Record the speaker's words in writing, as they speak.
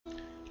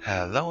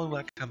Hello and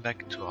welcome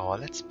back to our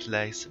Let's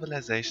Play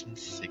Civilization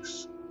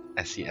 6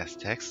 as the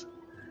Aztecs.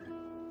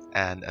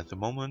 And at the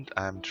moment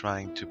I'm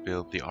trying to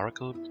build the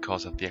Oracle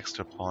because of the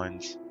extra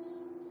points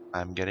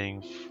I'm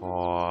getting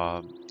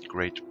for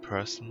great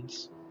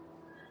persons.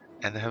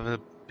 And I have a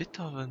bit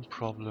of a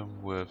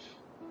problem with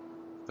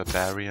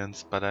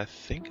barbarians, but I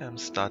think I'm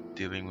start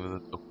dealing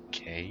with it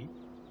okay.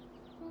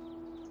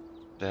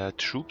 There are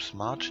troops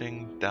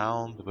marching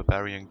down the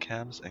barbarian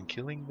camps and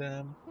killing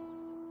them.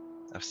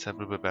 I have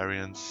several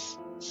barbarians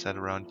set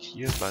around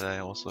here, but I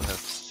also have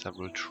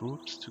several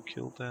troops to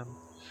kill them.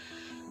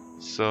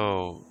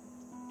 So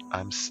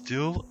I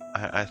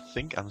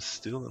think I'm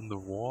still in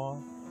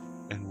war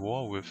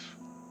with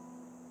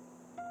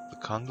the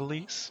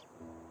Congolese.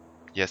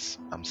 Yes,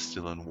 I'm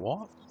still in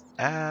war,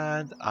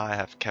 and I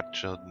have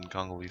captured the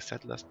Congolese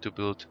settlers to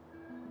build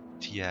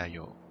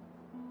Tiayo,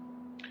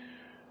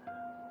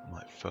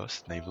 my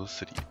first naval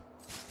city.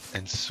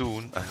 And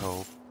soon, I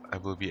hope, I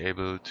will be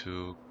able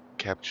to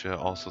capture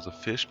also the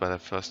fish, but I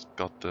first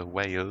got the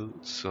whales,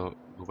 so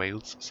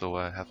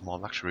I have more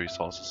luxury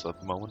resources. So at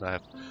the moment I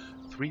have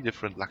 3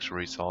 different luxury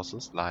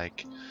resources,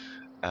 like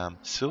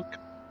silk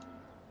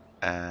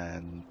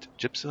and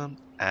gypsum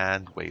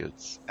and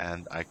whales,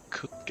 and I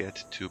could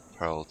get 2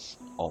 pearls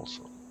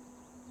also.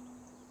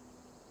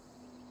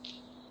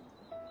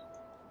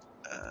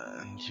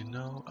 And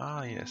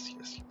yes.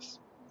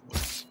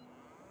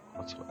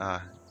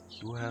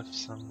 You have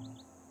some.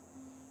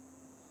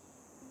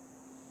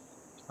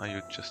 You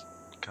just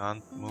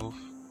can't move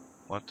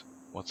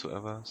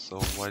whatsoever, so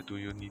why do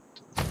you need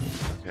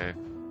okay.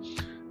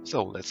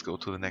 So let's go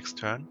to the next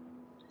turn.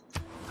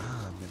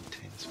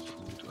 Maintains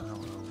food. Oh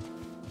well.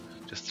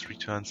 Just 3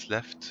 turns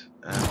left,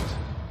 and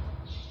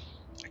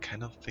I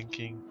kind of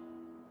thinking,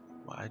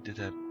 why did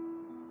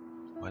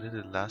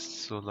it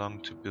last so long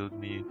to build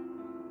me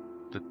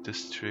the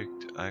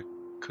district I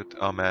could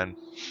oh man.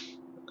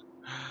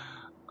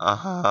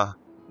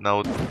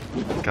 Now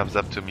it comes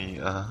up to me.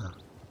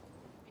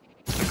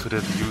 I could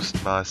have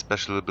used my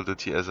special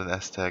ability as an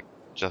Aztec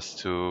just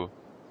to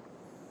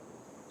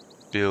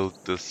build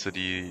the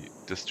city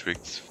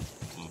districts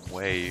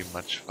way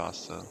much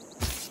faster.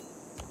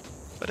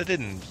 But I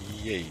didn't,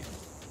 yay.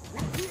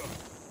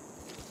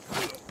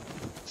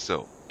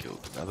 So,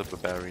 killed another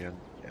barbarian,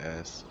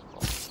 yes.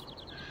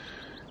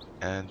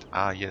 And,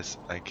 yes,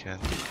 I can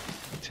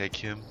take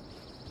him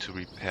to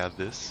repair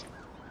this.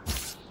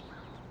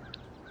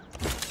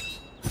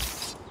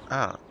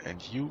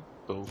 And you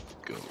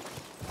both go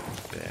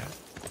there.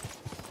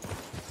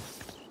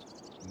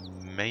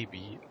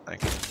 Maybe I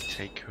can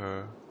take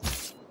her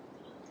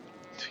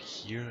to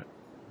here.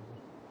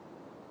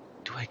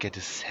 Do I get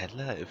a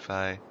settler if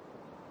I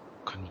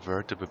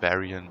convert the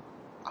barbarian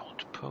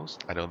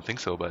outpost? I don't think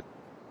so, but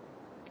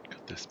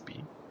could this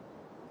be?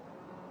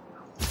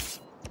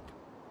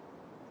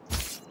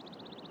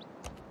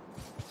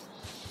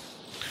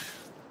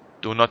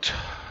 Do not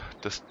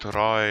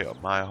destroy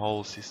my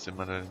whole system.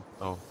 But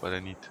I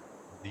need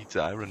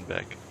the iron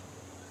back,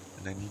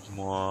 and I need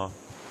more,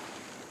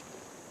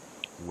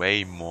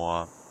 way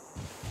more.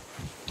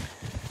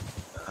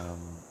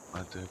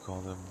 What do you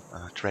call them?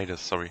 Traders.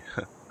 Sorry,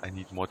 I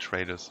need more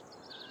traders,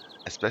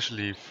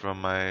 especially from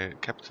my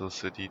capital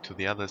city to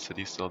the other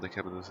city, so the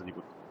capital city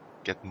would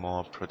get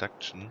more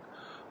production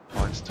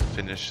points to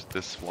finish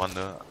this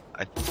wonder.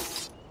 I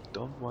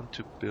don't want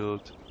to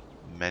build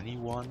many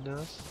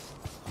wonders.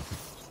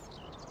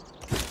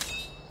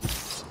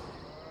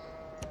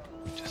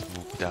 Just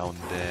move down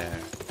there.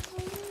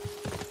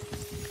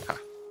 Ha.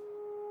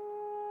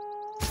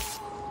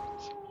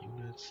 Some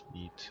units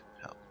need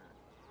help.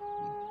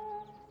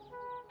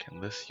 Can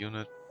this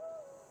unit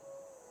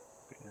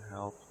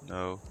help?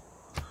 No.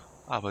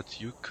 But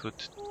you could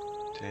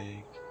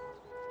take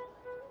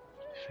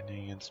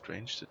defending against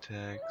ranged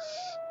attacks.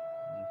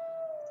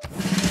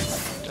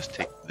 Just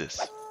take this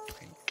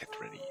and get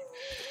ready.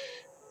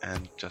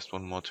 And just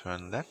 1 more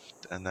turn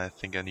left, and I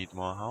think I need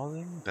more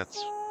housing.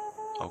 That's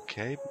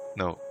okay.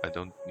 No, I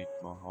don't need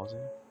more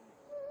housing.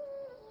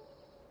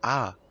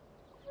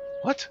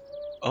 What?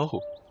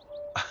 Oh.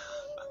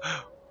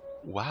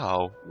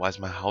 Wow, why is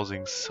my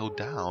housing so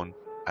down?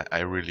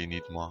 I really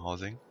need more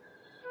housing.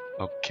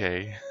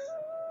 Okay.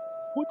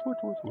 What?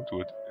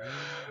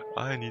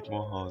 I need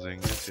more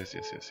housing.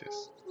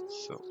 Yes.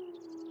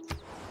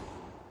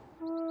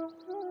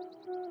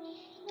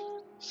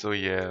 So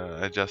yeah,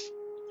 I just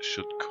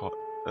should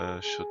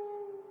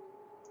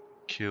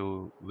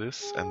kill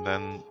this and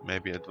then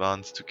maybe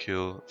advance to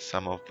kill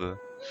some of the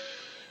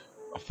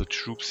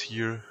troops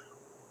here.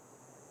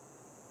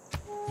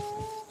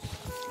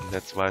 And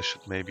that's why I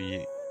should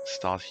maybe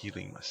start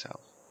healing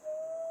myself.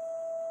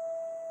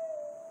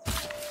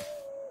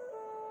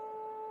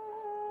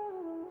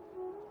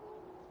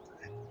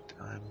 And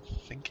I'm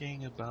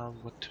thinking about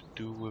what to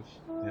do with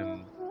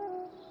him.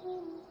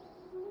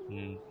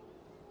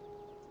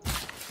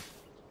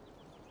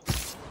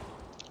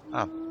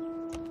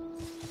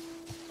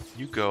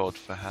 You go out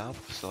for help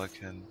so I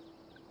can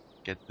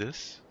get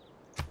this.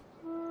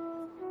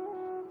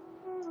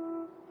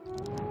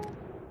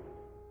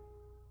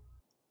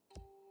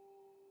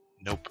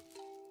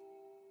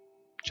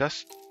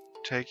 just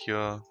take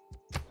your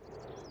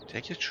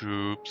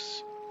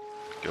troops,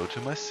 go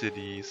to my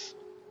cities.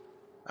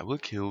 I will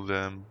kill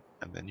them,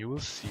 and then you will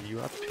see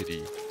your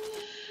pity.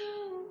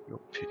 Your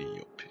pity,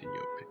 your pity,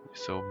 your pity.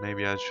 So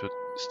maybe I should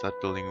start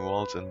building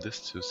walls in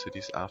these two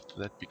cities after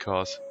that,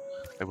 because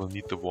I will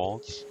need the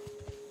walls.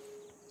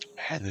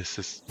 And this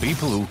is...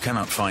 People who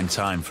cannot find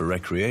time for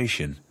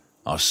recreation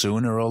are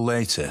sooner or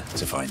later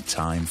to find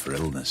time for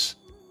illness.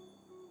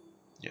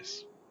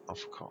 Yes,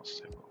 of course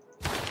they will.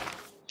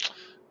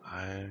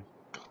 I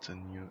got a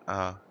new...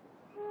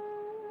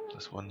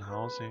 plus one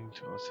housing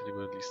to our city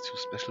with at least 2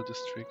 special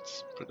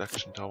districts.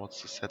 Production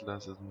towards the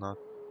settlers is not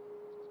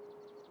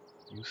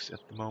used at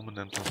the moment,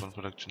 and top one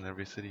production in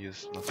every city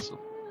is not so...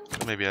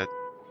 So maybe I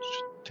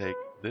should take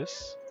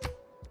this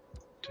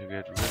to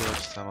get rid of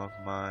some of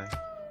my...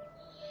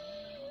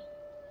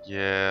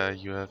 Yeah,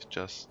 you have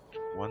just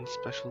one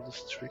special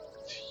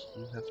district,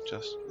 you have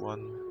just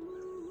one,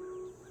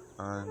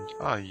 and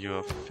you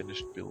have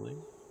finished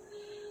building.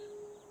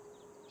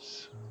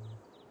 So...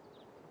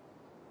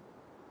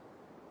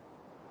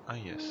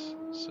 yes,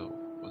 so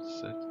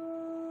what's that?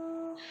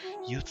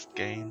 Yields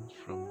gain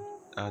from,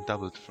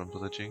 doubled from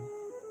pillaging.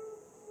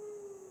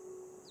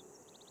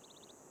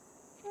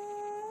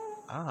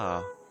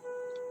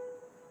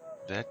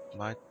 That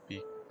might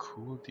be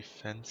cool.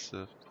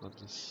 Defensive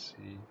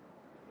policy.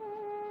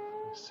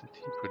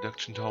 City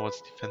production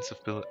towards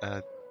defensive build.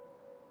 Oh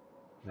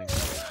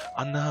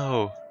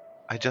no!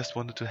 I just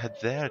wanted to head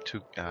there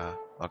to.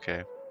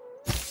 Okay.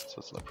 So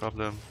it's no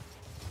problem.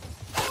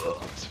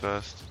 Buildings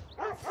first.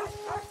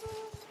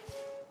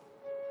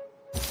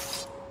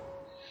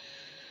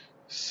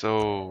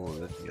 So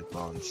let me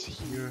advance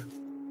here.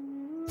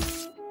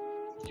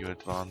 You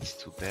advance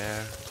to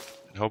there.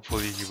 And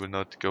hopefully he will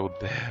not go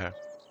there.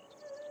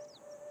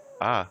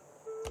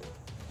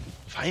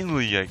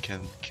 Finally I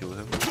can kill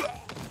him.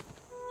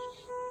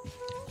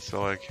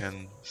 So I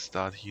can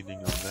start healing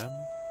on them.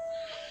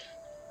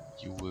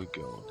 You will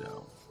go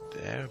down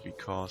there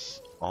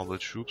because all the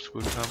troops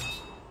will come.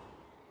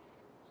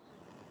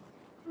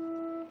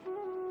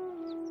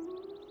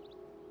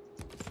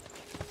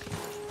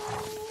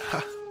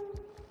 Ha!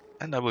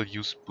 And I will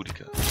use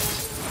Boudica.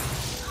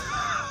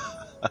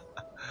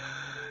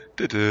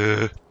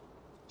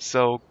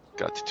 So,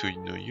 got 2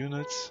 new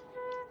units.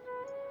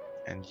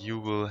 And you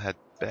will head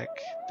back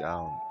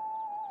down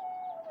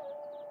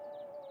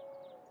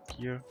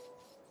here.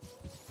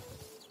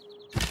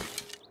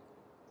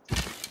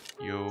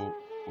 You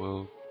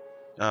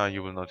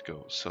will not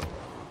go, so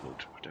go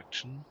to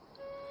production.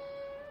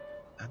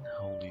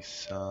 Unholy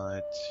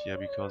site, yeah,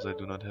 because I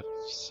do not have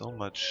so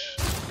much.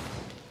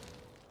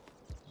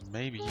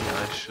 Maybe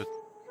I should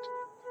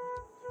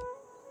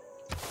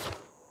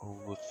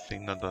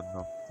overthink,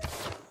 no.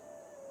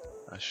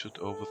 I should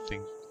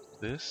overthink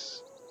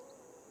this.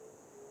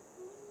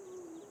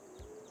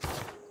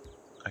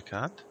 I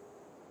can't?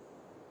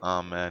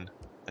 Oh man,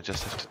 I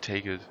just have to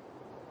take it.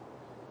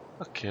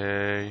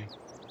 Okay.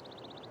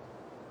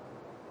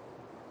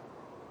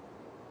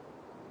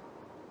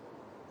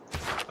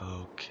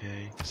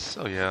 Okay,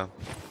 so yeah.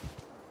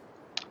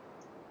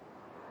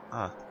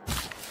 I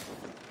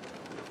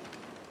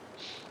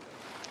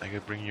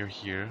can bring you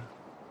here.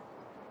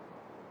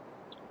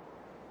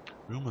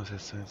 Rumors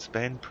have said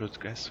Spain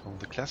progressed from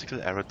the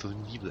classical era to the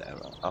medieval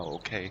era. Oh,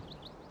 okay.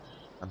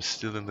 I'm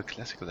still in the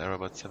classical era,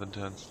 but 7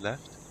 turns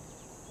left.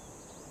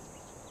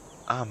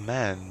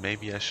 Man,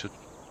 maybe I should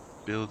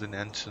build an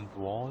ancient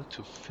wall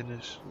to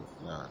finish.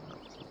 No,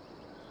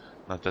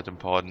 not that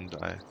important.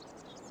 I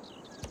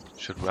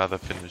should rather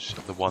finish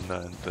the wonder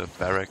and the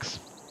barracks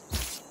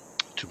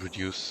to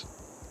produce,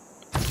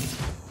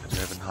 and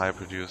have a higher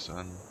produce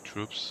on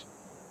troops.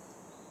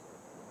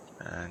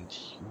 And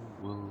you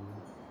will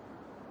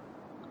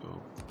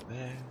go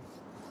there.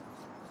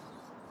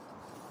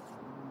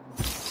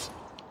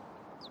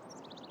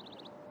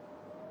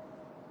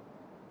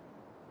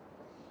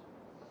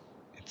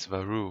 It's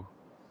Varu.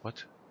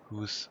 What?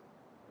 Who's...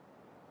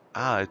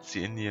 it's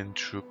the Indian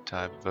troop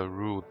type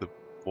Varu, the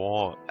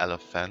war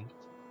elephant.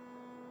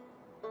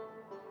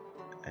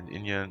 And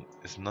Indian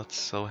is not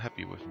so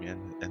happy with me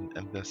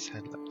and their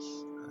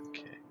settlers.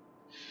 Okay.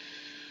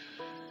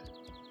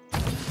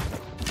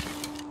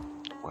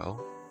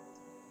 Well.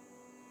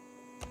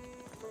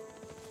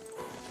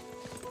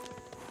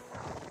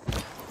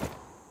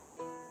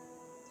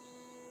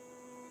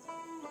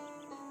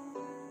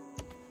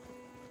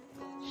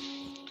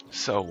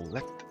 So,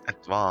 let's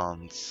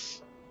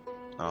advance.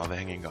 Oh, the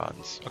Hanging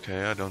Gardens.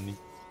 Okay, I don't need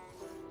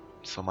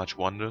so much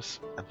wonders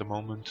at the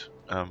moment.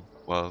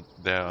 Well,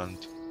 they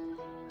aren't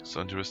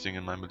so interesting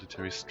in my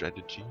military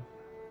strategy.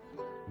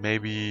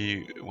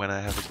 Maybe when I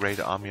have a great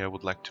army I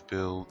would like to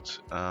build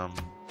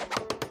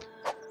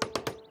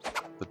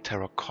the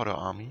Terracotta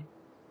Army.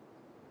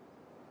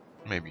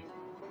 Maybe.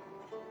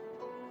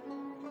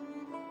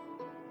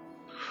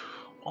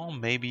 Or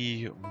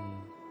maybe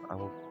I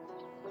will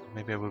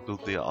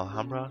build the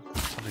Alhambra.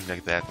 Something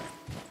like that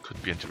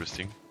could be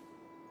interesting.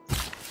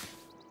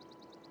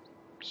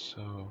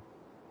 So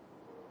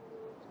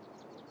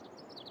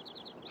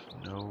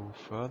No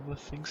further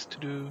things to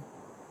do.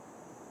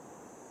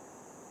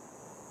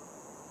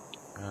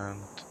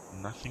 And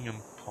nothing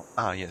important.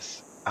 Ah,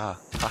 yes. Ah,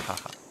 ha ha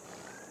ha.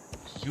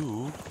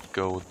 You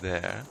go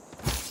there,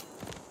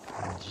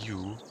 and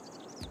you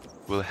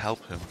will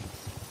help him.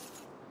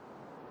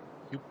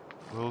 You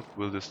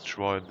will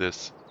destroy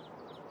this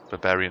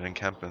barbarian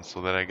encampment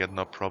so that I get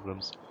no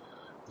problems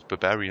with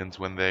barbarians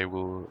when they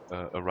will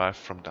arrive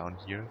from down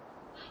here.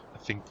 I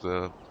think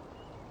the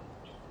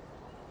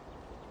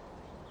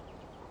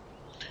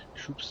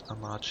troops are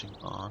marching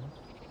on.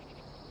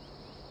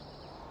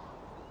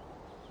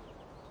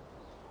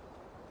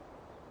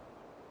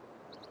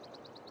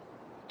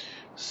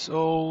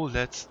 So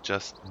let's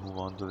just move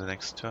on to the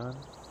next turn.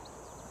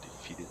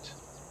 Defeated.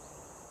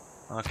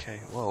 Okay,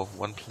 whoa,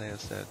 one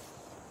player's dead.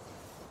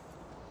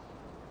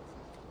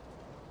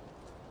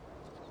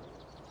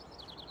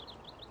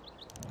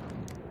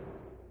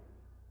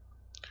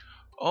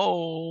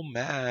 Oh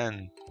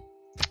man!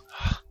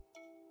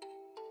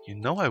 You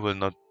know I will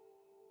not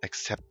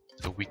accept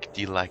a weak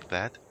deal like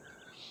that.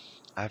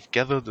 I've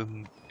gathered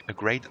a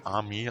great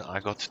army. I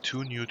got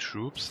 2 new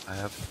troops. I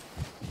have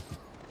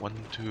 1,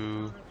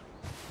 2,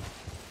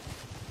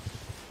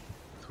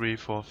 3,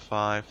 4,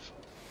 5.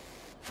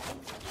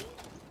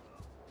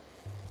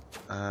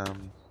 I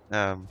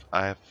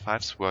have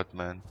 5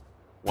 swordmen,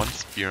 1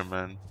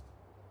 spearman,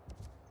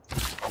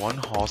 1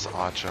 horse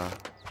archer.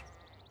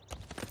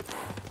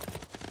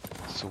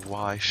 So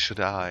why should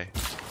I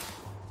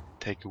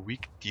take a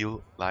weak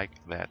deal like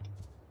that?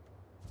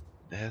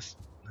 There's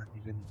not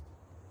even...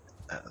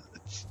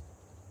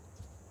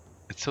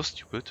 it's so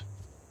stupid,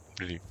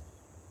 really.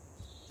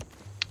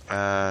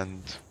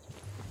 And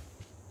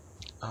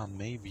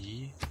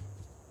maybe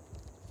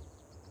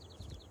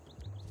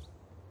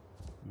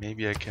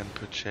I can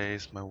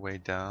purchase my way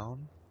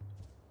down.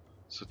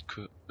 So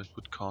it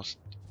would cost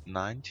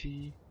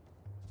 90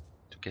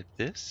 to get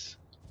this,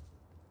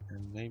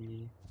 and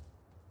maybe...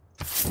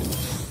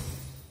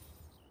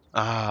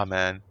 Ah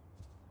man.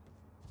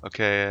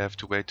 Okay, I have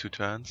to wait 2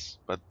 turns,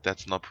 but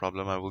that's no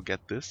problem. I will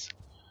get this,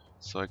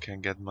 so I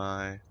can get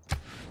my...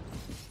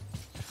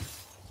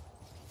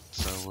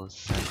 So I will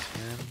send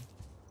him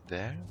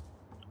there.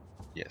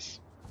 Yes.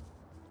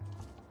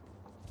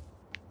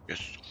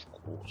 Yes,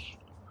 of course.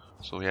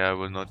 So yeah, I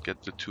will not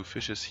get the 2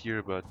 fishes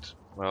here, but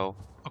well,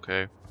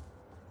 okay.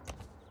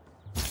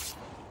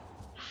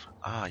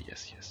 Ah,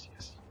 yes.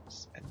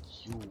 And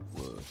you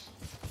will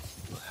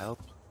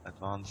help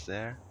advance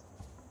there.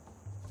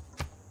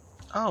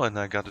 Oh, and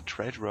I got a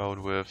trade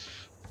route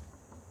with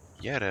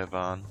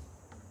Yerevan.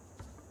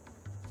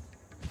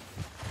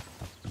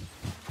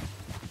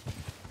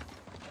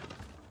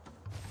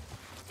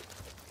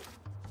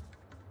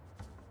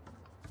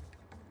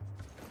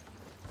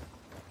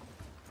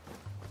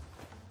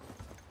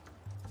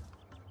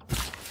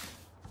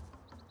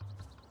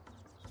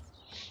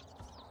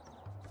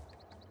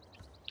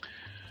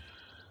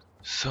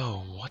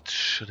 So, what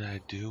should I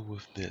do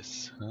with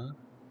this, huh?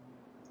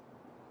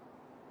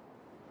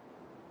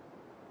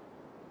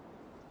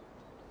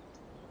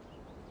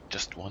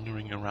 Just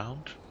wandering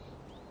around?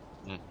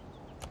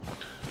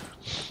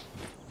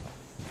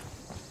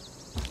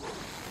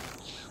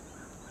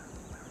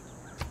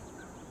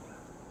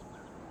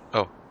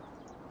 Oh,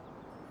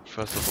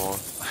 first of all,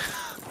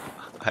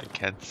 I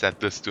can't set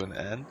this to an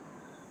end,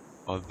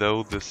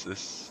 although this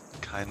is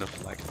kind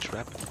of like a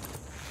trap.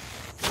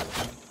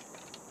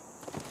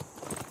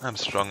 I'm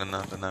strong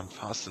enough and I'm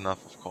fast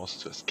enough, of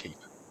course, to escape.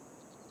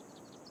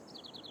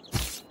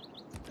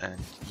 And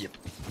yep,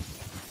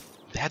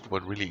 that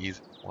was really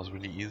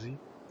easy.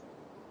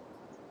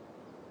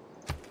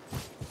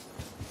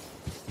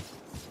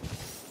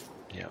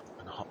 Yeah,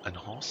 a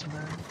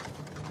horseman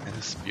and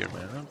a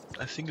spearman.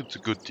 I think it's a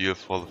good deal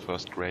for the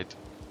first grade.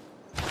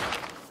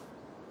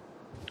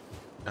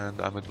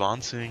 And I'm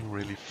advancing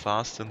really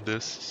fast in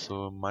this,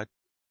 so I might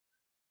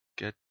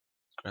get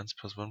grants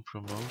 +1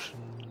 promotion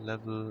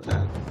level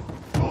and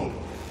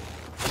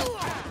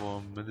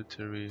for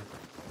military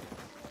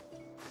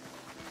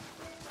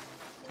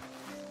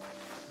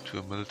to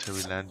a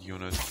military land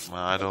unit.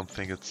 Well, I don't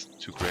think it's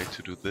too great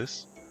to do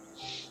this.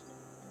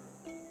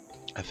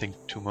 I think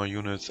 2 more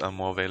units are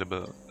more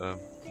available,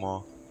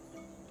 more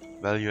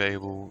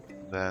valuable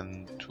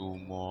than 2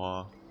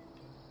 more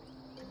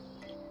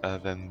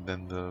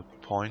than the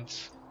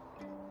points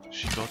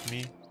she got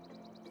me.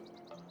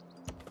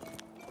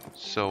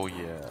 So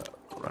yeah,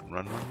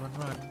 run.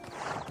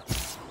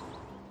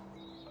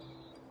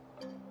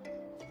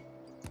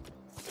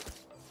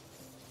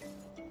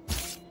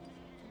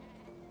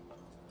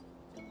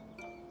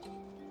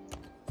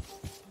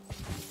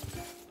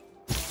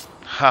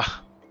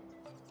 Ha!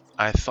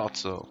 I thought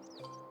so.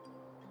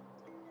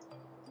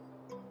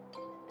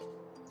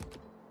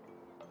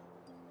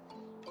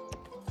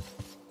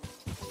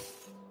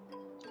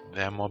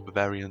 There are more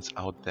barbarians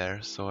out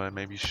there, so I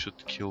maybe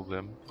should kill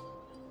them.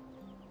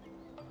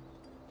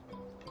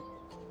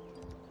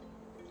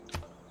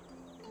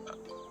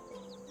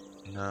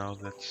 No,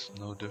 that's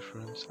no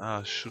difference.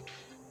 Ah, should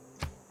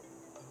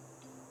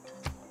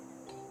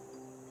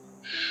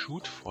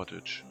food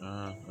shortage.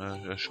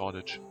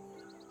 Shortage.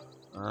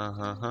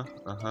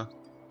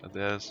 But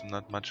there's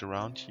not much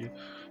around here,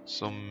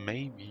 so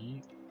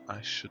maybe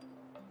I should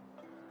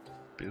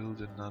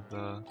build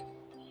another.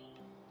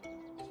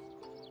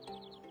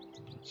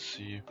 Let's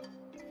see.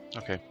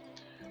 Okay,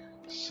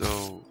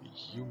 so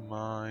you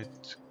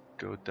might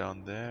go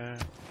down there,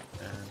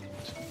 and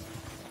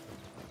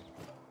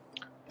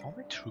all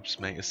my troops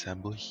may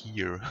assemble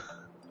here.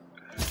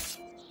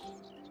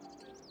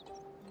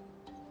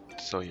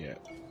 So yeah,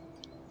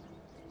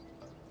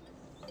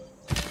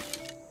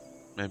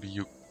 maybe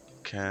you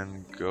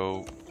can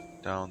go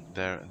down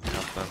there and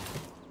help them.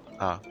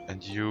 Ah,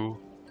 and you.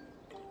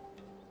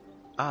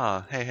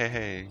 Ah,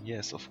 hey,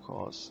 yes, of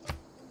course.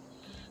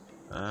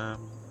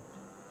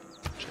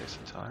 Chase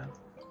the time.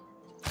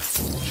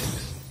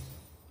 Chase.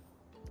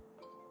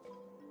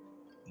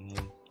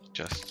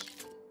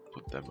 Just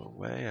put them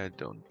away. I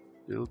don't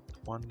build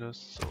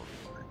wonders, so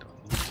I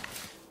don't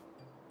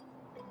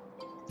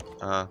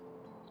need.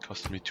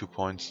 Cost me 2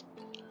 points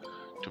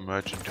to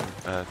merge into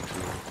I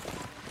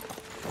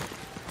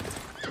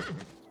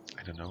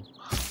don't know.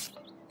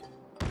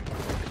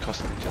 It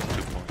cost me just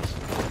 2 points.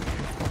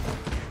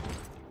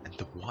 And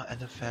the war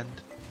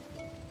elephant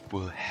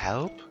will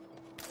help?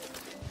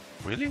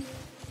 Really?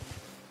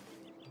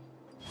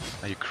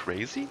 Are you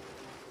crazy?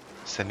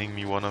 Sending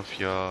me one of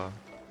your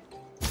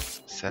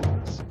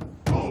sets?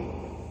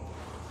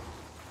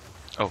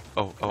 Oh.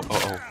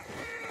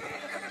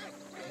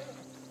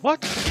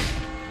 What?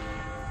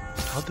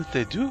 How did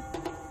they do?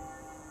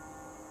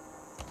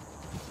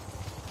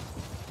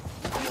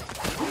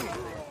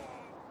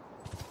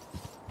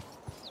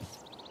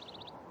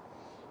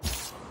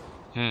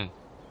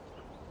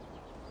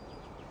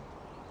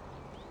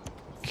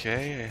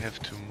 Okay, I have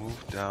to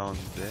move down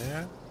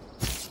there.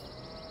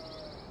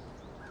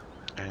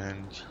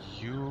 And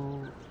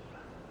you...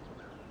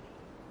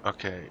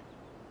 Okay,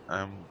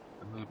 I'm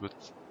a little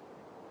bit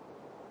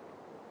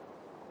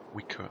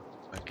weaker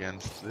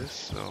against this,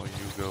 so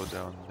you go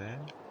down there.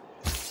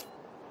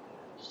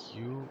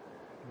 You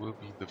will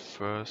be the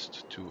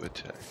first to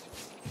attack.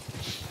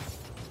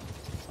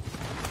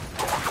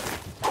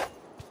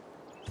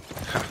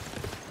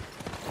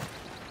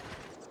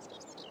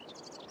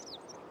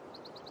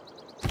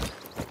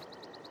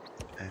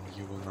 And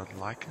you will not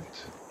like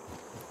it.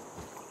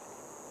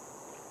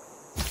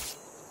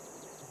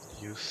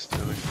 You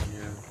still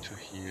here to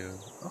heal.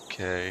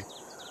 Okay.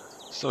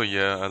 So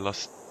yeah, I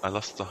lost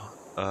the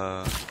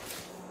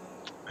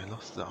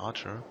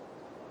archer.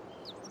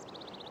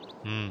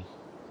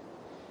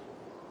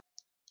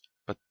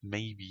 But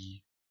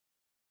maybe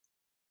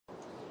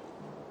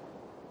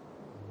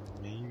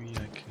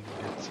I can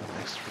get some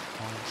extra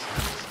points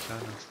next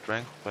turn and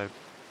strength by...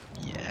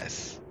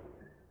 Yes!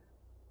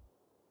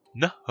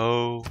 No!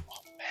 Oh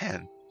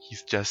man,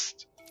 he's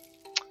just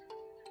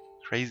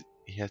crazy.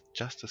 He has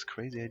just this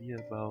crazy idea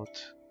about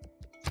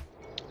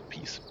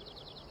peace.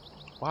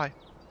 Why?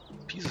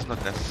 Peace is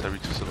not necessary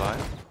to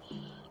survive.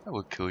 I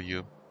will kill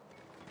you,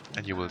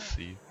 and you will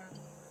see.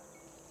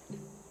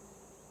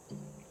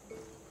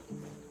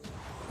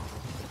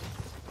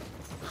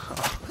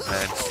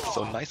 Man, it's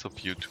so nice of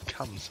you to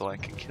come so I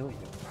can kill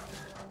you.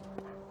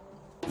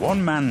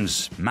 One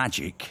man's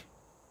magic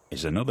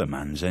is another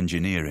man's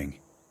engineering.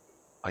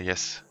 Ah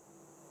yes.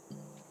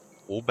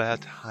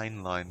 Oberth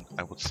Heinlein,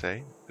 I would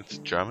say. It's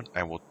German.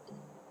 I would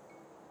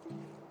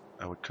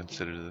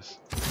consider this.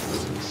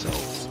 So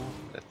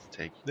let's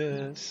take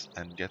this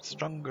and get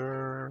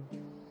stronger.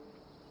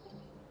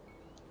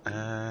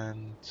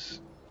 And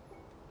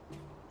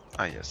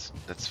ah yes,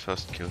 let's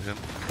first kill him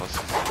because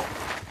he's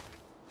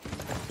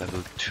a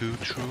level 2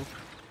 troop.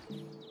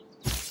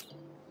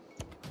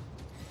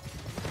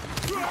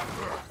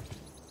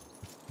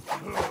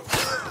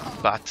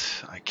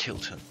 But I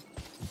killed him.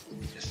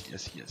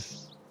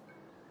 Yes.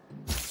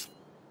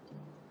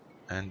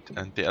 And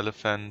the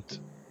elephant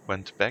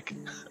went back,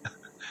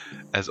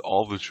 as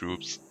all the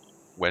troops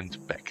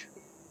went back.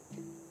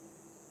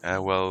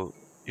 Well,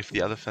 if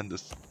the elephant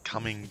is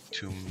coming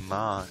to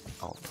mine,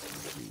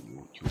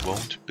 you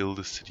won't build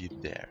a city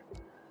there.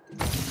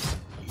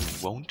 You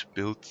won't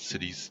build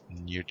cities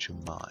near to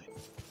mine.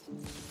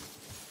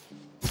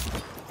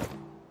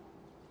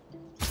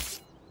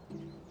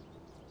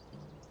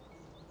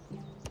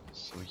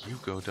 So you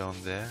go down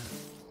there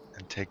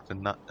and take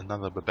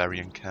another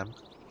barbarian camp.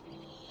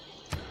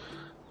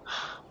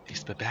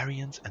 These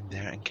barbarians and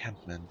their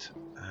encampment.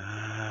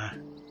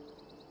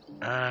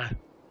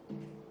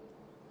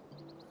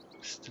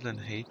 Still in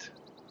hate.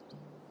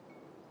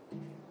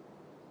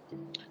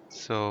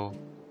 So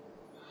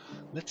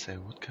let's say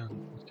what can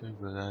we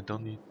build? I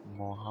don't need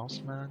more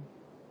housemen.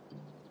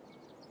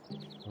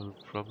 I'll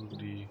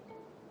probably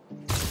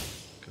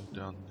go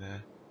down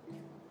there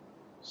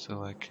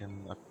so I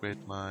can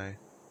upgrade my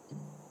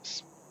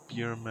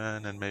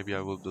spearmen, and maybe I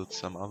will build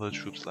some other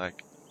troops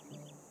like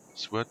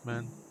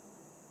swordmen.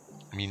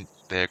 I mean,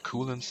 they're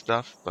cool and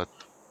stuff, but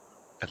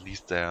at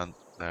least they are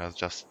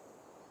just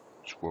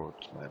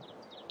swordmen.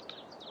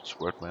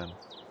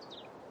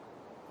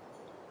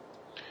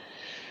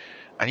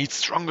 I need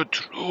stronger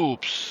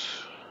troops.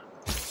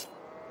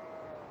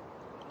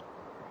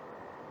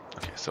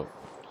 Okay, so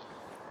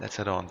let's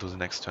head on to the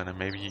next turn, and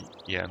maybe,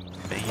 yeah,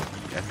 maybe,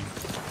 I mean,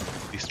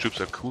 these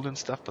troops are cool and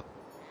stuff, but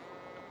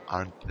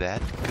aren't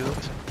that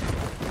good.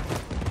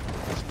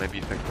 So maybe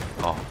if I,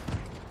 oh,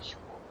 you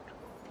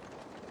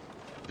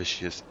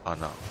vicious, oh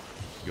no,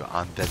 you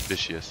aren't that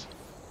vicious.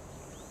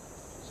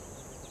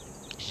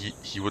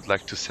 He would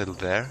like to settle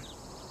there,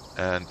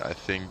 and I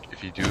think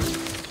if you do,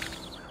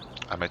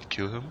 I might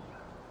kill him.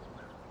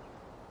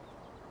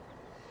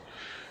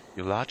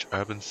 Your large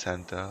urban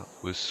center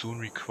will soon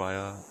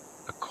require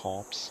a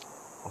corps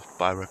of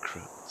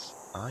bureaucrats.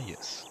 Ah,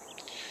 yes.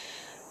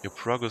 Your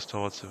progress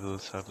towards civil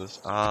service.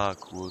 Ah,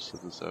 cool,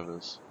 civil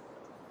service.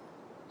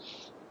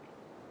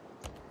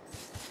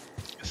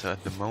 So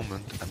at the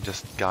moment, I'm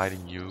just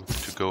guiding you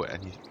to go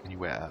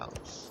anywhere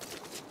else.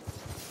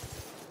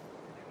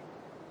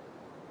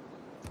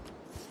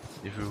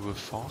 If you will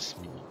force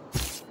me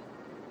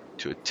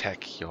to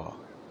attack your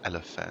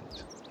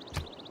elephant,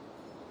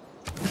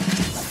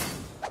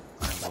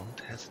 I won't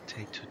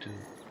hesitate to do.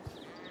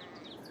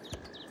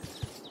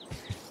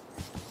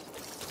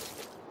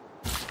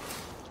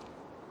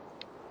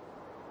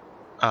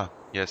 Ah,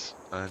 yes,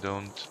 I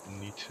don't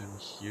need him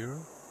here.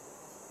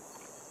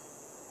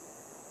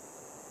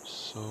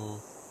 So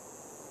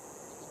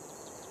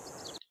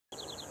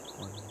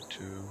 1,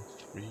 2,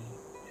 3.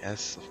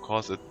 Yes, of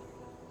course it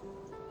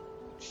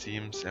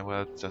seems, and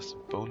well, it's just a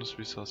bonus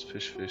resource.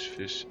 Fish.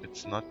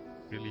 It's not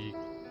really.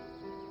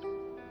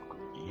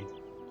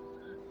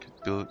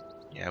 Could build.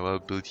 Yeah, well,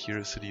 build here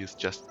a city is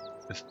just.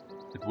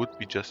 It would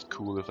be just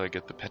cool if I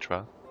get the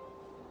Petra,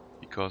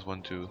 because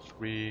 1, 2,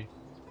 3.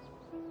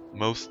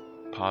 Most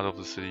part of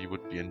the city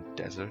would be in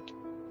desert,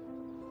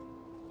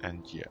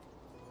 and yeah.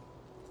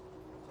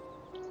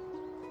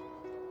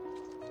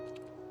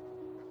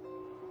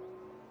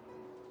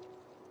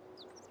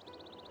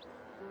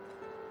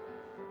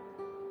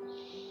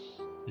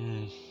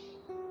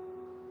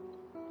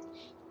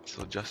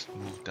 So just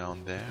move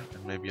down there,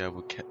 and maybe I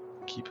will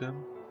keep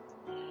him.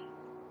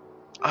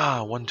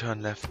 Ah, 1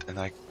 turn left, and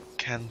I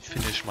can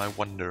finish my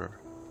wonder.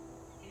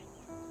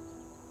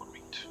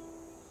 Great.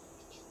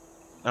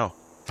 Oh,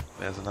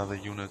 there's another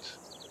unit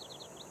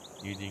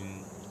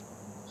needing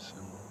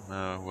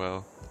some.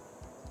 Well,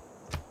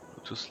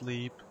 go to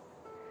sleep.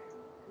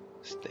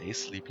 Stay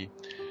sleepy.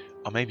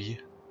 Or maybe.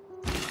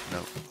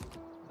 No,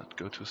 not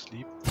go to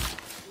sleep.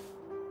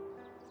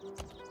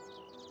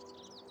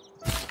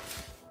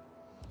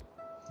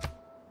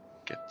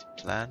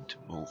 Plan to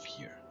move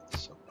here.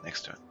 So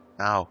next turn.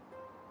 Now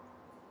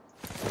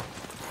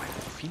I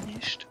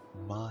finished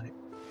my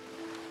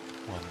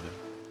wonder.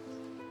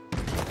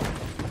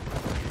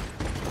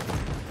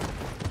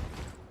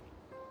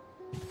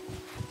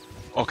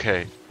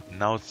 Okay,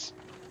 now it's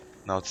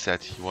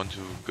set. You want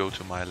to go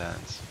to my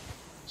lands,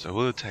 so I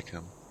will attack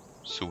him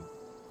soon.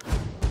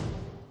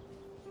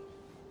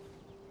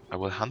 I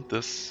will hunt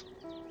this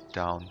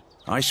down.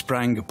 I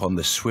sprang upon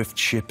the swift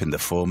ship in the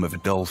form of a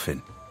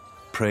dolphin.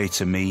 Pray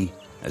to me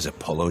as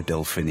Apollo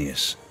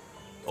Delphinius.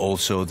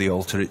 Also the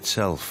altar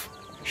itself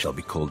shall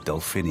be called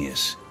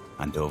Delphinius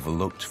and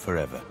overlooked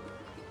forever.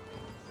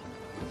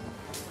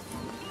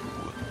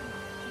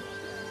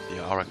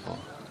 The oracle.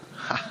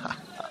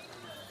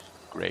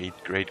 Great.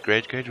 I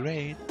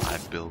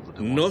built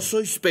the one. No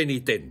sois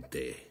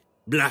penitente.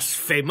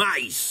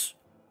 Blasfemáis.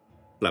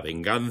 La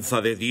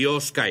venganza de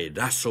Dios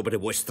caerá sobre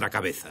vuestra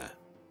cabeza.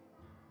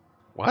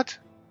 What?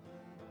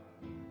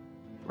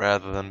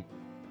 Rather than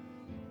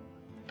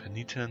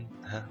penitent,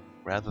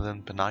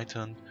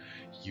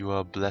 you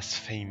are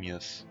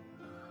blasphemous.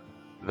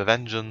 The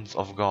vengeance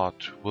of God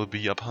will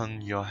be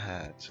upon your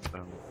head.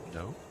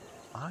 No,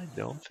 I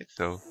don't think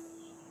so.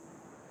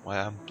 Why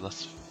I'm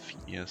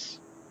blasphemous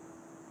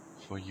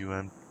for you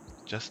and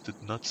just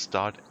did not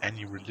start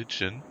any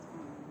religion.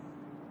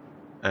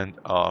 And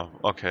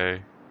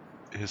okay,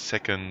 his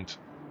second.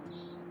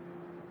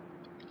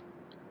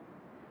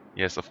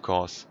 Yes, of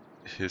course,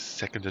 his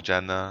second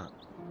agenda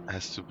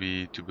has to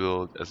be to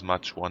build as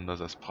much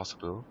wonders as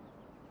possible.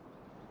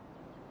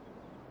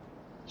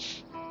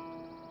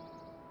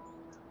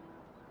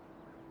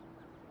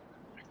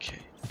 Okay,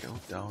 go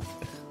down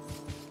there.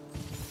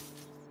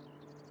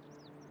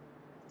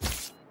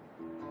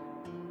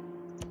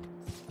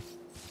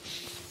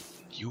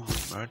 You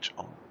will merge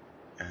on,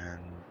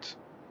 and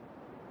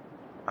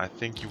I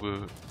think you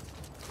will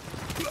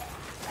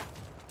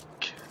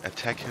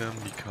attack him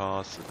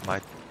because it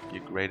might be a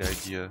great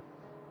idea.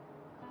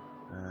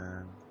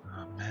 And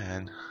oh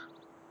man,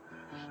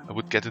 I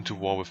would get into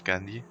war with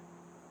Gandhi,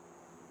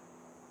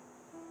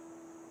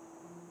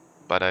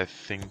 but I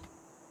think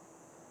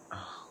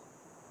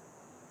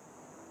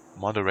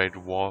moderate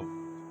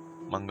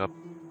warmonger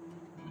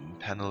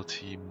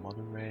penalty.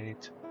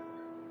 Moderate.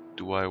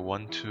 Do I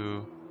want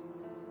to?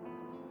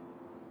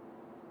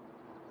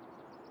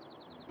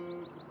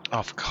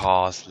 Of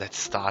course, let's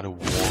start a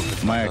war.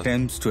 My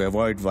attempts to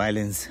avoid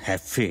violence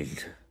have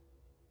failed.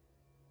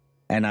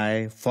 An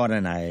eye for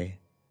an eye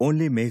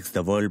only makes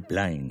the world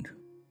blind.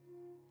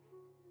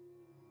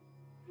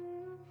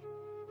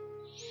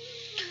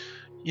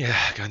 Yeah,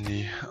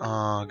 Gandhi.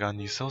 Ah,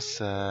 Gandhi, so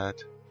sad.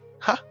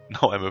 Ha!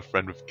 Now I'm a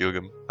friend with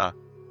Gilgamesh. Ah,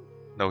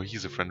 no,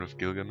 he's a friend with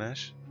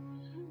Gilgamesh.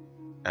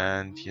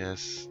 And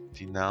yes,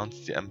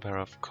 denounce the Emperor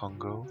of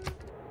Congo.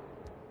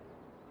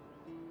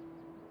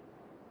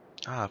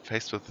 Ah,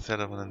 faced with the threat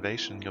of an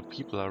invasion, your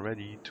people are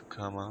ready to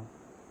come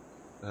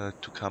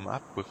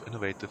up with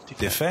innovative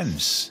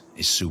Defense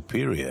is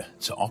superior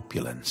to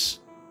opulence.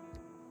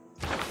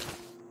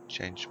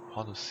 Change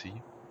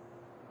policy.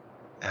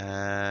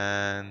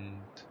 And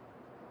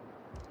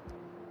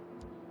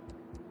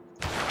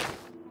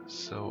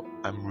so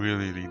I'm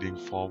really leading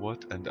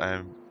forward, and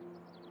I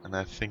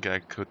think I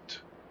could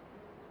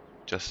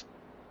just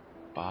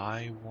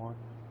buy one.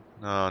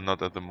 No,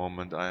 not at the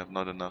moment. I have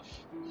not enough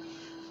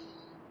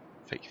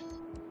faith.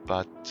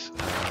 But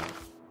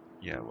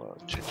yeah, well,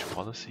 change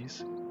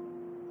policies.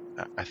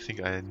 I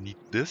think I need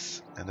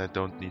this, and I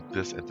don't need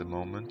this at the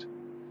moment.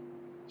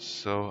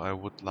 So I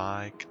would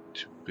like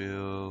to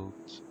build.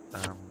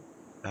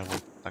 I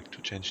would like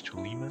to change to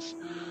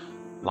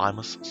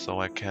limes, so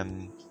I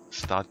can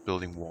start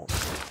building walls.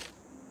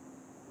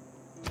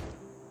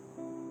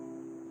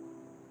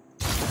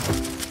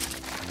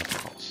 And of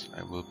course,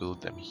 I will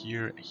build them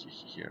here,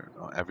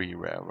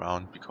 everywhere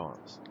around,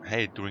 because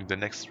hey, during the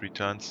next 3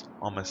 turns,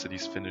 all my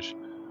cities finish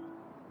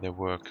their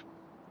work,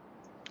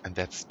 and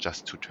that's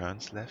just 2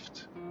 turns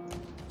left.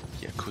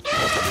 Yeah, could you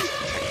attack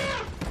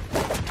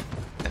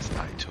as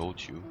I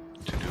told you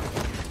to do?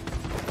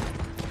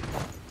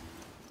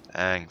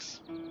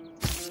 Thanks.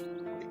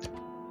 Wait.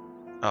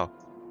 Oh,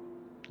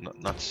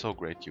 not so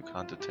great. You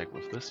can't attack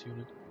with this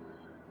unit.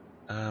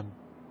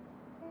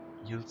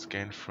 Yields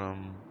gained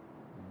from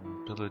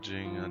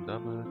pillaging are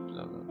doubled.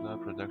 Blah blah blah.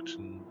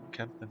 Production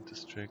encampment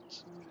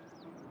districts.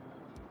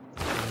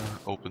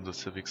 Open the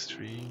civic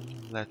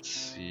stream. Let's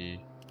see.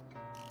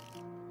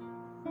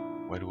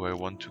 Where do I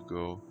want to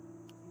go?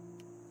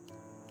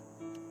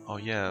 Oh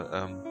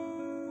yeah.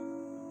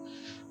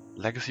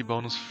 Legacy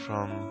bonus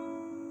from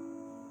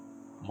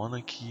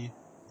monarchy,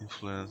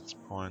 influence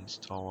points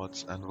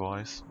towards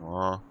envoys.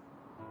 Oh,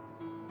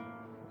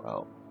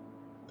 well,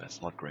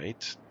 that's not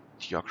great.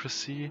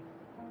 Theocracy,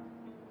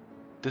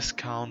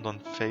 discount on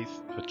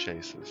faith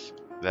purchases.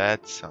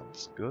 That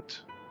sounds good.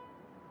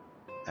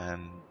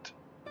 And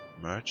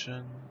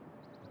merchant,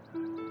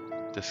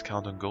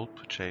 discount on gold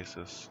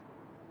purchases.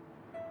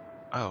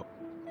 Oh,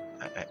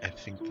 I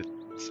think that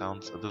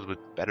sounds a little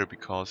bit better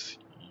because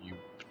you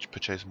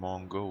purchase more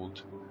on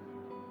gold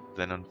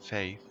than on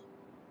faith.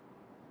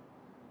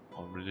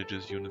 All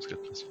religious units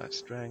get +5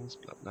 strength,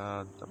 blah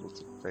blah,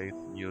 doubles the faith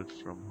yield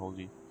from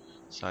holy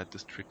site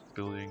district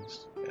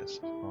buildings. Yes,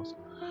 of course.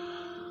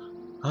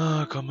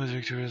 Combat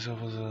victories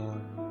over the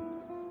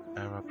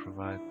era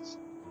provides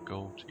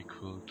gold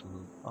equal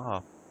to...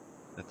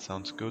 that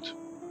sounds good.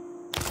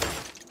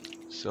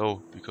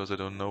 So, because I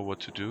don't know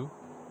what to do,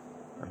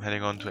 I'm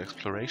heading on to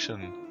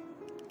exploration.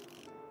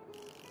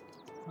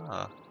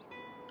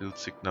 Build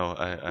 6... No,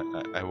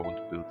 I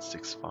won't build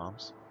 6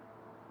 farms.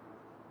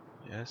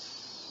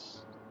 Yes.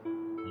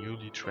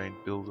 Newly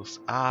trained builders.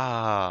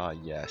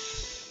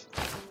 Yes.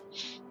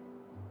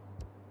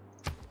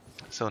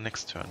 So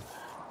next turn,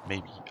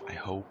 maybe, I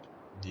hope,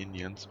 the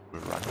Indians will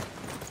run.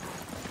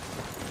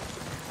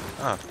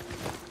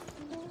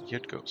 Here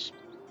it goes.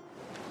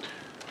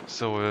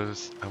 So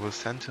I will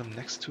send him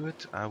next to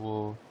it. I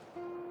will...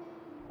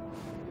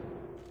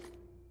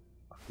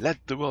 Let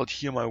the world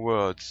hear my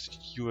words.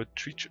 You are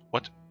treacherous...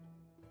 What?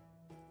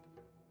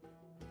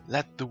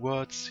 Let the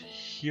words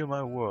hear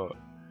my word.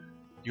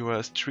 You are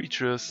as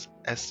treacherous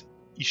as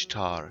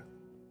Ishtar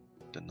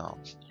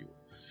denounced you.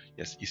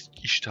 Yes,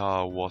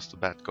 Ishtar was the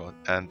bad god.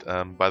 And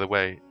by the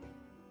way,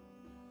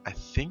 I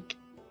think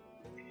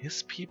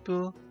his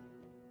people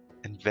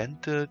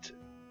invented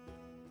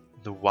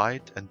the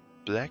white and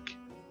black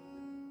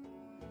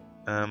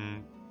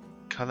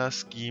color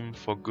scheme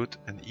for good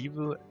and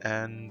evil,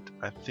 and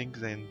I think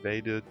they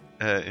invented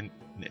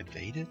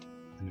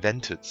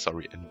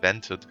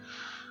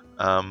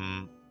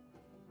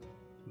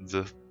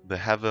the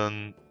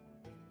heaven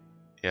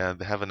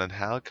and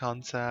hell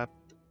concept,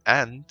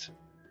 and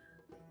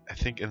I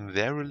think in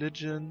their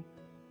religion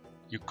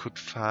you could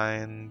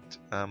find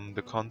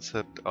the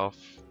concept of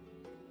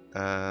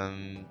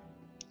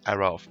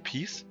era of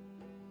peace,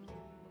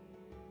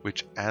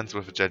 which ends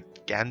with a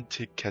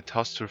gigantic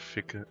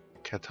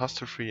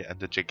catastrophe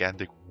and a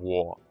gigantic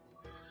war.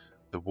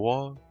 The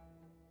war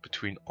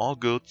between all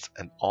goods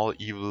and all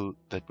evil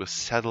that will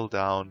settle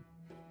down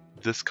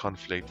this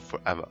conflict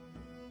forever.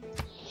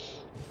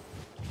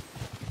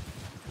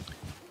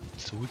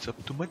 So it's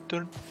up to my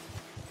turn.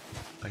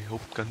 I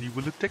hope Gandhi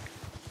will attack.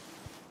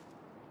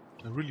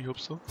 I really hope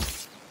so.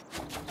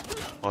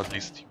 Or at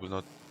least he will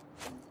not...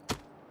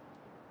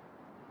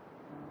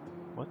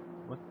 What?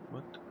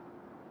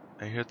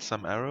 I heard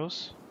some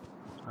arrows.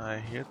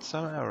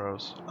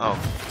 Oh.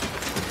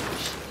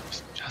 He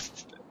was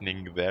just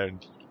standing there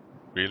and...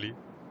 Really?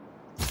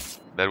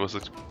 That was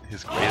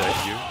his great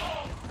idea.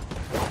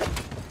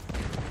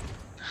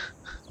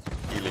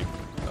 Healing.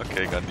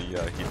 Okay, Gandhi,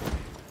 heal.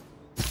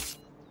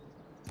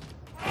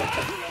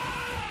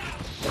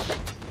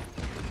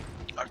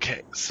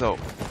 So,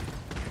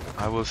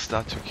 I will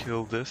start to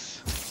kill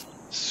this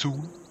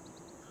soon.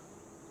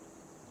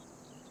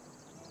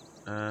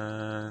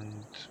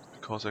 And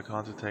because I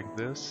can't attack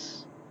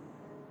this,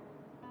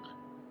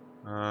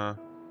 go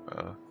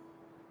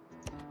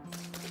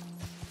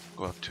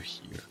up to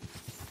here.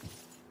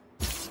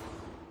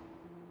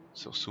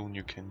 So soon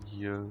you can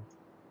heal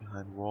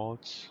behind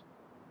walls.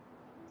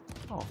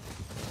 Oh.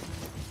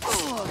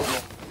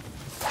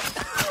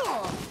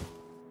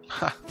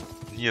 Ha!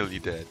 Nearly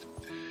dead.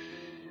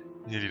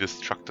 Nearly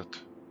destructed.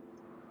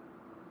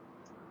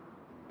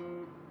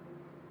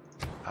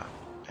 Ah,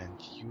 and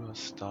you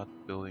start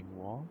building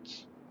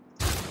walls.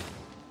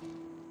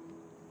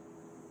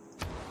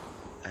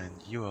 And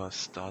you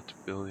start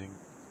building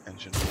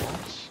engine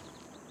walls.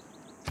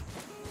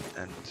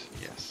 And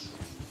yes.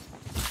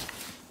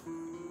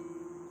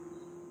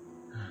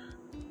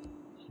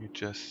 You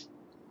just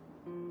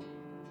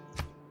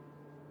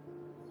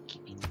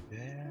keeping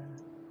there.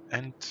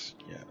 And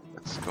yeah,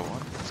 let's go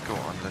on,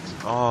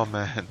 oh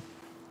man,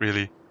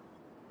 really?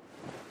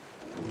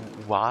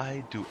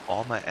 Why do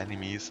all my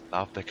enemies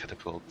love their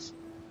catapults?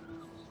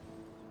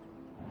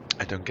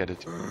 I don't get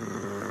it.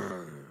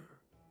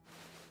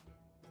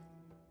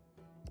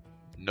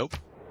 Nope.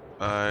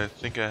 I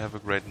think I have a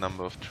great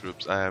number of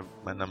troops.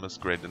 My number is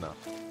great enough.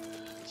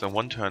 So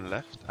one turn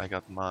left, I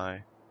got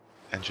my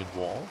engine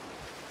wall.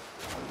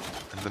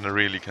 And then I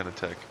really can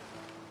attack.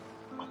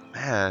 Oh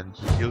man,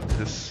 he healed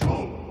his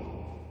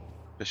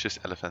vicious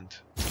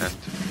elephant. And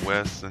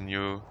where's the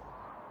new...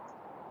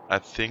 I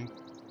think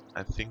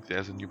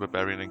there's a new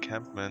barbarian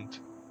encampment.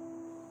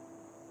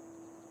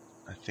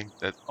 I think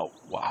that... Oh,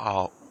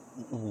 wow.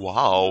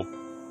 Wow.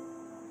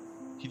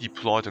 He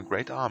deployed a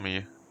great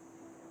army.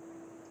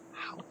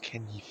 How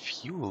can he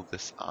fuel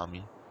this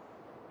army?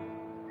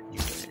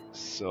 Anyway,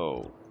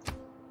 so...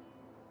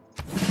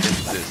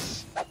 Get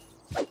this.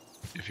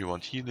 If you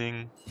want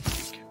healing,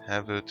 you can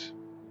have it.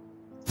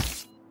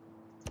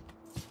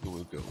 You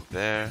will go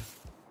there.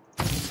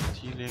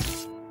 Healing.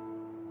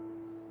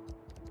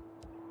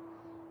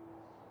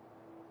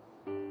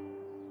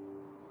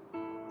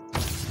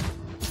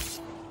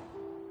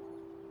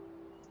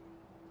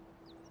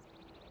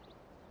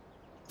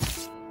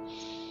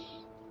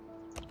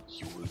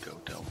 You will go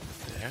down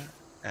there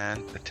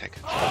and attack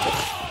it.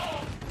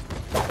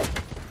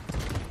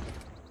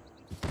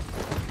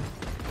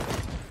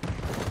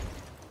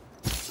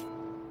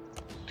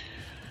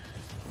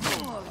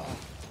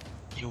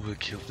 You will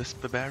kill these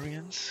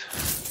barbarians.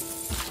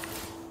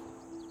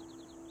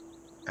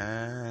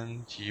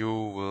 And you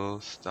will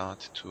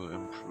start to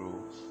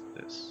improve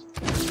this.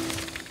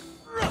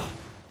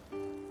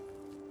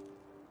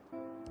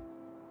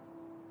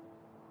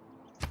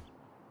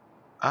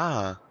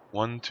 Ah,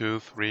 1, 2,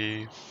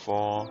 3,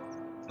 4.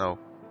 No,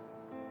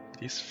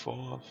 these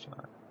 4,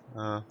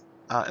 5.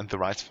 And the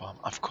rice farm,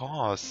 of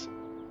course.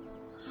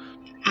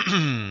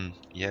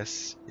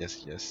 Yes.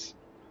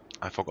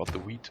 I forgot the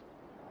wheat.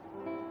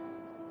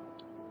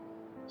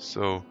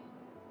 So,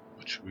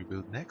 what should we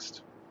build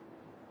next?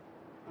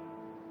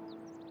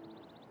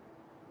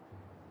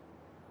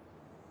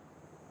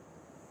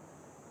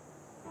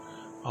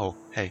 Oh,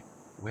 hey,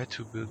 where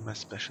to build my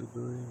special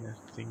building? I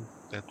think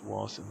that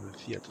was in the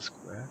theater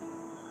square.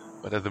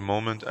 But at the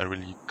moment I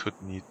really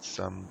could need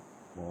some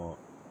more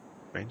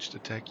ranged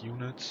attack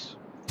units.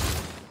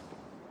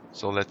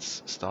 So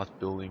let's start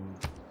building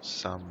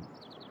some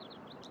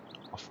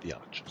of the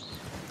archers.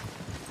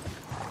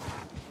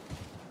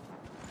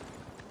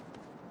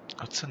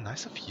 Oh, it's so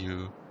nice of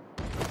you.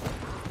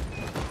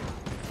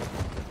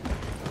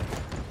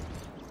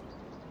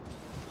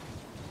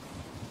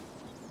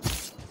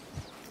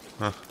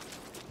 Huh.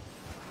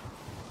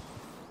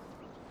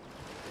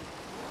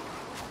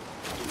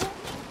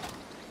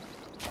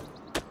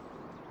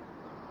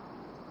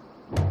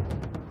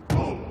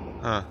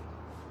 Huh.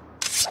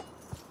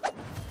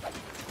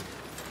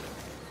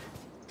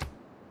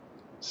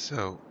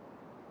 So,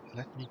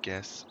 let me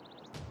guess.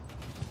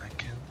 I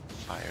can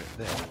fire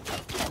there.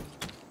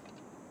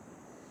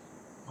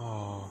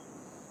 Oh.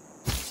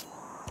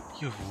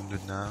 You're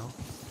wounded now.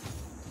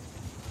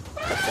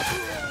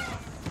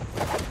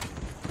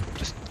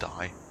 Just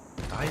die.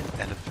 Die, an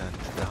elephant.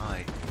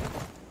 Die.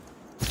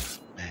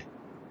 Meh.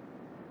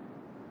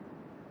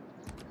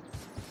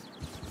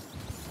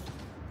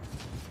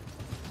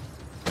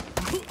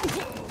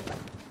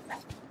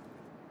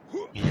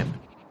 Yep.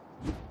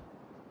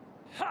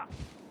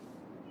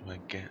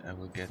 I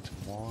will get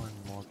more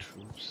and more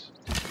troops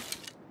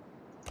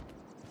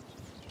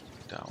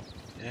down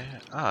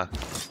there. Ah,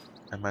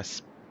 and my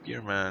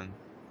spearman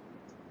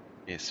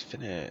is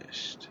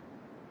finished.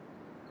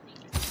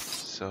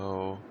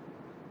 So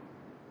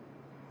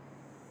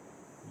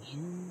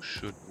you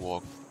should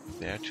walk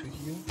there to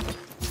heal,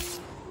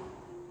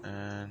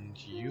 and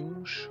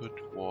you should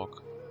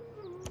walk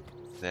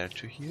there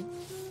to heal.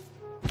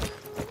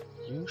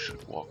 You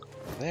should walk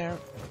there.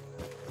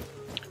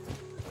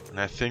 And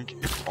I think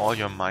if all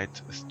your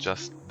might is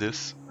just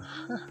this...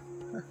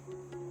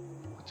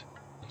 What?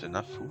 Not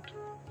enough food?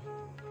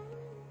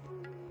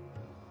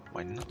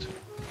 Why not?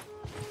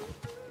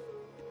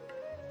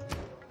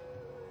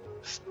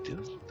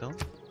 Still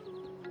don't?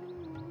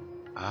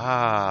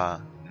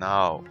 Ah,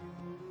 now.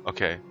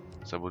 Okay,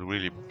 so I would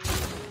really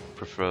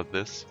prefer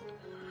this.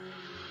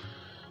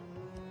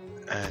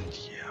 And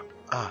yeah,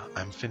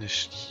 I'm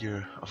finished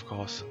here, of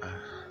course.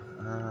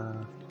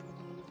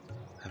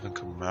 Have a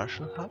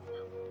commercial hub?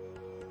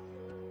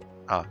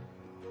 Ah.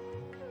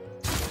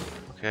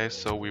 Okay,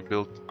 so we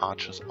built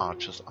archers,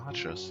 archers,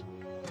 archers.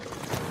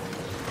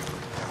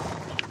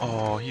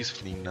 Oh, he's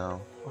fleeing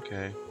now.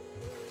 Okay.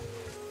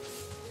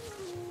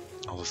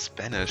 Oh, the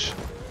Spanish.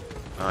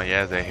 Oh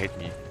yeah, they hate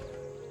me.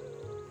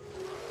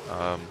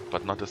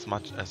 But not as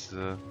much as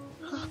the...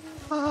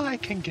 I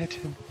can get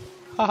him.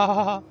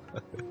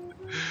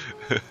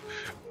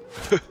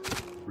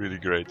 Really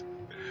great.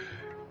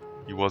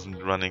 He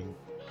wasn't running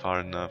far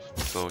enough,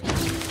 so he...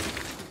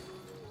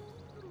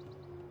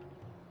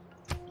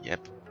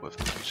 Yep, with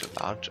such a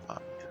large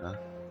army, huh?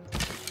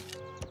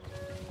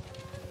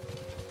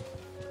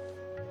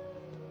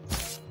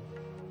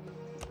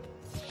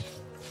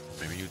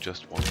 Maybe you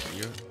just walk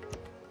here,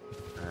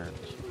 and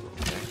you go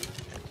there,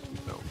 and you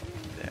go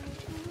there.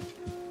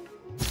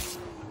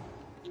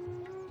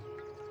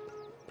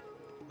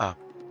 Ah,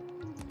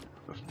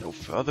 with no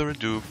further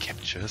ado,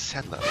 capture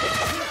settler.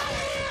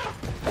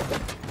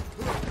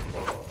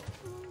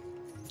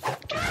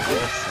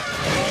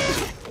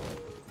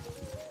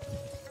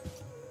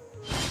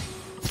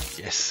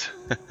 Yes.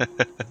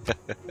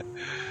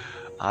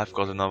 I've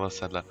got another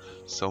settler.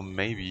 So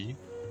maybe...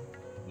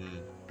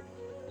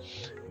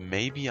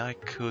 maybe I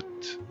could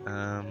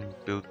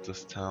build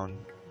this town,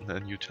 a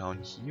new town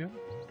here.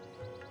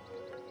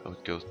 I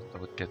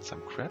would get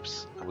some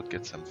crabs, I would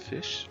get some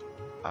fish,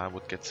 I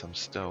would get some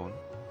stone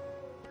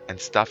and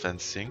stuff and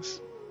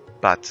things.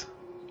 But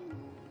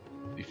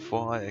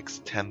before I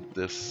extend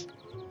this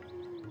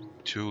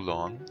too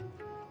long,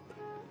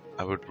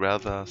 I would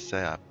rather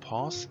say I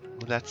pause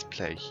the Let's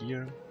Play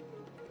here,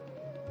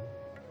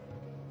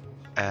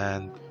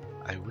 and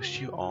I wish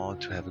you all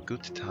to have a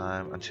good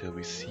time until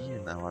we see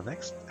in our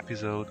next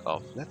episode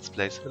of Let's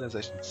Play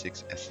Civilization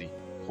 6 as the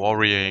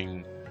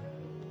worrying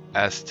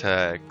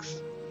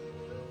Aztecs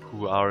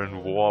who are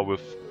in war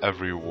with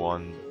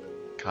everyone,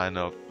 kind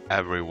of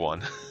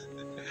everyone.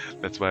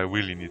 That's why I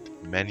really need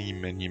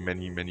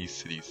many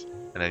cities,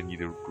 and I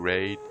need a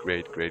great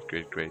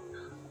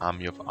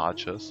army of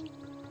archers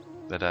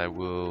that I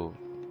will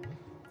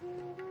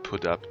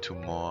put up to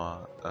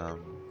more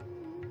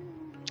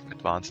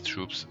advanced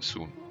troops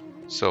soon.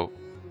 So,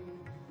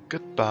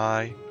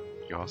 goodbye,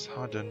 yours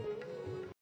Harden.